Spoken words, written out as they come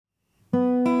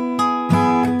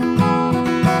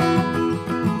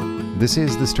This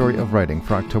is the story of writing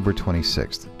for October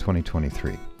 26th,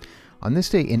 2023. On this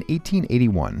day in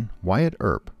 1881, Wyatt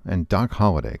Earp and Doc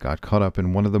Holliday got caught up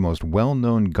in one of the most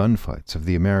well-known gunfights of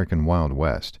the American Wild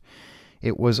West.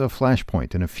 It was a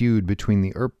flashpoint in a feud between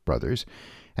the Earp brothers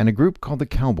and a group called the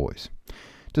Cowboys.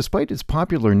 Despite its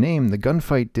popular name, the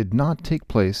gunfight did not take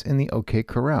place in the OK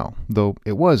Corral, though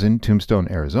it was in Tombstone,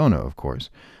 Arizona, of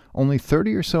course, only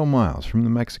 30 or so miles from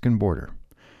the Mexican border.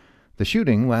 The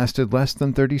shooting lasted less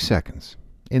than 30 seconds.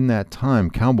 In that time,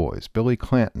 cowboys Billy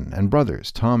Clanton and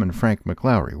brothers Tom and Frank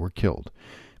McLaury were killed.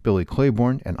 Billy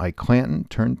Claiborne and Ike Clanton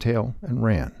turned tail and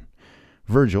ran.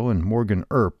 Virgil and Morgan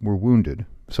Earp were wounded,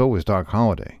 so was Doc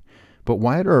Holliday, but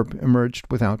Wyatt Earp emerged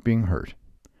without being hurt.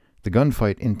 The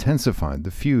gunfight intensified the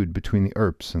feud between the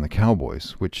Earps and the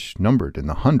Cowboys, which numbered in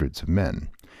the hundreds of men.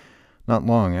 Not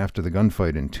long after the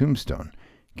gunfight in Tombstone,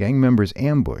 gang members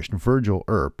ambushed Virgil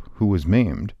Earp, who was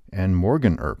maimed, and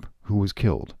Morgan Earp, who was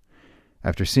killed.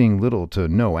 After seeing little to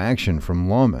no action from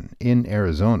lawmen in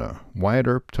Arizona, Wyatt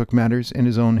Earp took matters in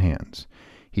his own hands.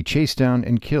 He chased down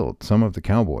and killed some of the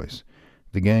cowboys.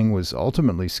 The gang was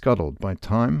ultimately scuttled by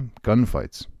time,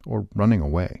 gunfights, or running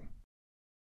away.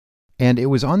 And it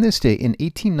was on this day in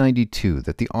 1892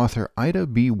 that the author Ida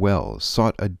B. Wells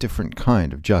sought a different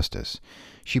kind of justice.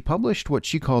 She published what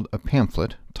she called a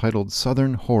pamphlet titled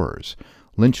Southern Horrors,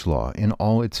 Lynch Law in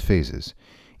all its phases.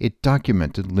 It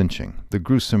documented lynching, the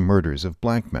gruesome murders of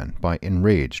black men by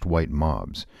enraged white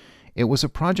mobs. It was a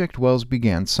project Wells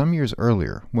began some years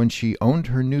earlier when she owned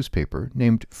her newspaper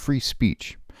named Free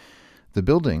Speech. The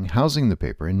building housing the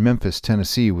paper in Memphis,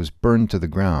 Tennessee was burned to the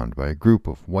ground by a group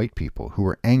of white people who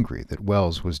were angry that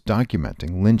Wells was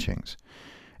documenting lynchings.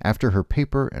 After her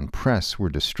paper and press were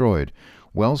destroyed,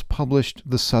 Wells published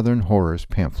the Southern Horrors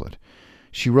pamphlet.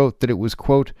 She wrote that it was,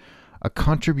 quote, a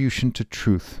contribution to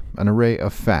truth, an array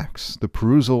of facts, the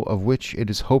perusal of which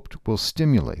it is hoped will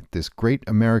stimulate this great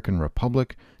American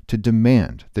republic to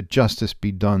demand that justice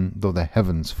be done though the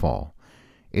heavens fall.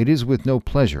 It is with no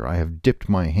pleasure I have dipped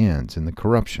my hands in the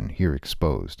corruption here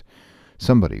exposed.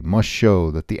 Somebody must show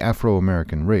that the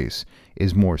Afro-American race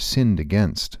is more sinned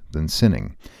against than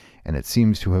sinning, and it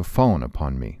seems to have fallen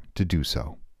upon me to do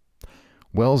so.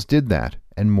 Wells did that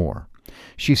and more.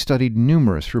 She studied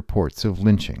numerous reports of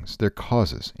lynchings, their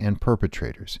causes, and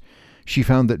perpetrators. She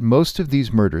found that most of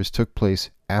these murders took place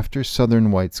after Southern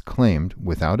whites claimed,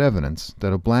 without evidence,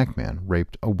 that a black man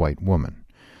raped a white woman.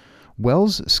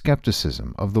 Wells'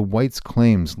 skepticism of the whites'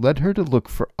 claims led her to look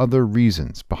for other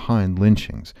reasons behind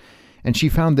lynchings, and she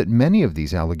found that many of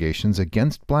these allegations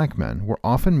against black men were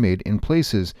often made in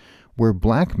places where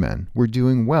black men were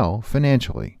doing well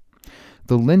financially.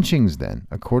 The lynchings, then,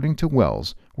 according to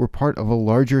Wells, were part of a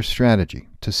larger strategy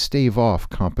to stave off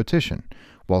competition,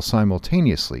 while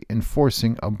simultaneously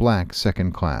enforcing a black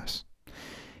second class.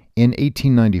 In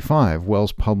 1895,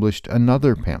 Wells published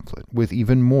another pamphlet with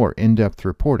even more in-depth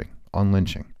reporting on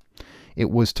lynching. It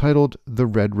was titled The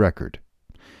Red Record.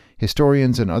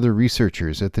 Historians and other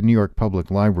researchers at the New York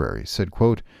Public Library said,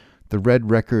 quote, the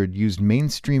Red Record used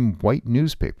mainstream white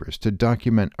newspapers to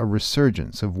document a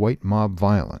resurgence of white mob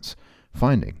violence,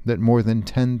 finding that more than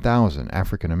 10,000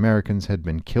 African Americans had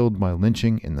been killed by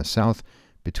lynching in the South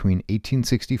between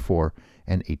 1864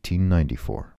 and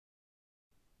 1894.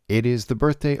 It is the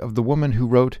birthday of the woman who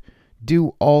wrote,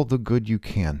 do all the good you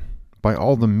can, by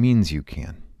all the means you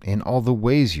can, in all the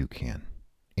ways you can,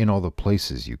 in all the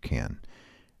places you can,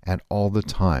 at all the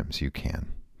times you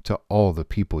can, to all the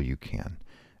people you can,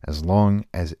 as long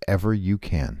as ever you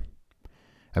can.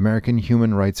 American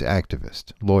human rights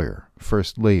activist, lawyer,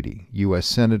 First Lady, U.S.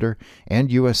 Senator,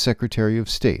 and U.S. Secretary of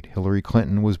State Hillary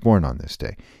Clinton was born on this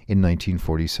day in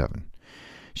 1947.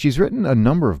 She's written a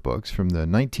number of books from the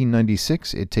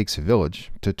 1996 It Takes a Village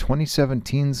to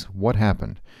 2017's What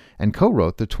Happened, and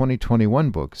co-wrote the 2021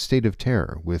 book State of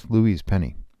Terror with Louise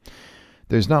Penny.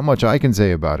 There's not much I can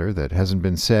say about her that hasn't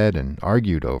been said and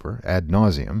argued over ad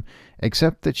nauseum,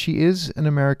 except that she is an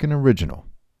American original.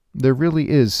 There really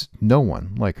is no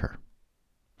one like her.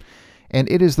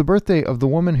 And it is the birthday of the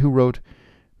woman who wrote,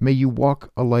 may you walk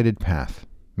a lighted path.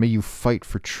 May you fight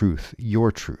for truth,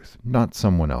 your truth, not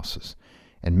someone else's.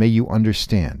 And may you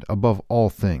understand, above all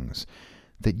things,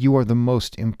 that you are the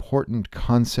most important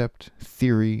concept,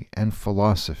 theory, and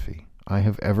philosophy I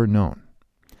have ever known.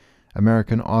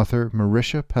 American author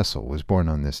Marisha Pessl was born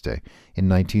on this day in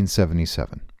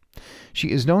 1977.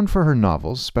 She is known for her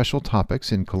novels, Special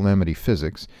Topics in Calamity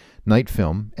Physics, Night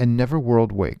Film, and Never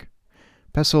World Wake.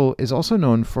 Pessl is also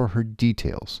known for her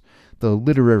details, the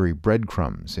literary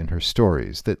breadcrumbs in her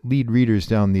stories that lead readers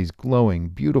down these glowing,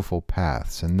 beautiful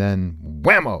paths, and then,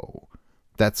 whammo!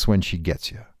 That's when she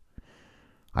gets you.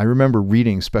 I remember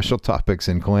reading special topics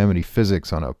in calamity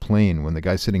physics on a plane when the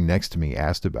guy sitting next to me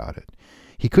asked about it.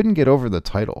 He couldn't get over the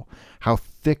title, how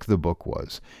thick the book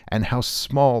was, and how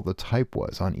small the type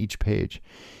was on each page.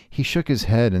 He shook his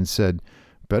head and said,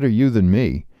 "Better you than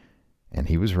me." And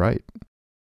he was right.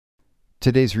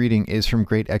 Today's reading is from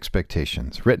Great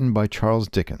Expectations, written by Charles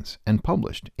Dickens and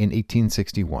published in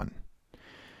 1861.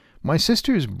 My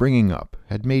sister's bringing up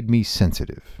had made me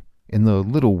sensitive. In the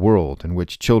little world in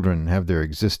which children have their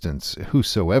existence,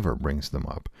 whosoever brings them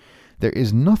up, there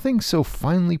is nothing so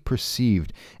finely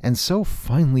perceived and so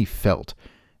finely felt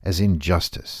as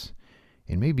injustice.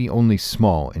 It may be only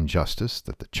small injustice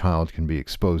that the child can be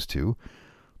exposed to,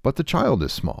 but the child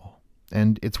is small,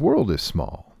 and its world is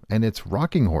small, and its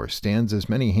rocking horse stands as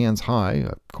many hands high,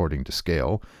 according to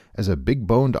scale, as a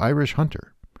big-boned Irish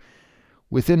hunter.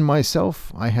 Within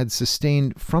myself I had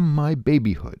sustained from my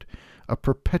babyhood a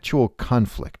perpetual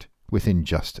conflict with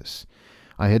injustice.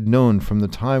 I had known from the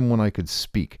time when I could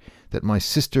speak that my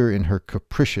sister in her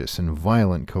capricious and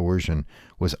violent coercion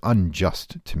was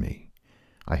unjust to me.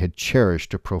 I had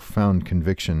cherished a profound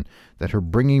conviction that her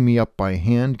bringing me up by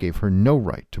hand gave her no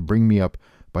right to bring me up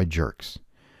by jerks.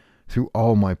 Through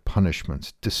all my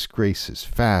punishments, disgraces,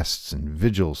 fasts, and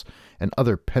vigils, and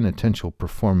other penitential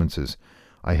performances,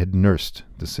 I had nursed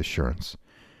this assurance,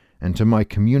 and to my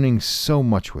communing so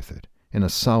much with it, in a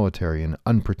solitary and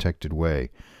unprotected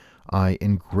way, I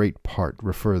in great part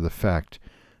refer the fact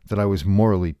that I was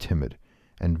morally timid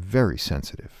and very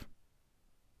sensitive.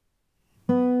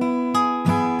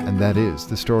 And that is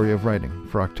the story of writing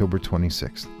for October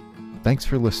 26th. Thanks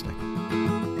for listening.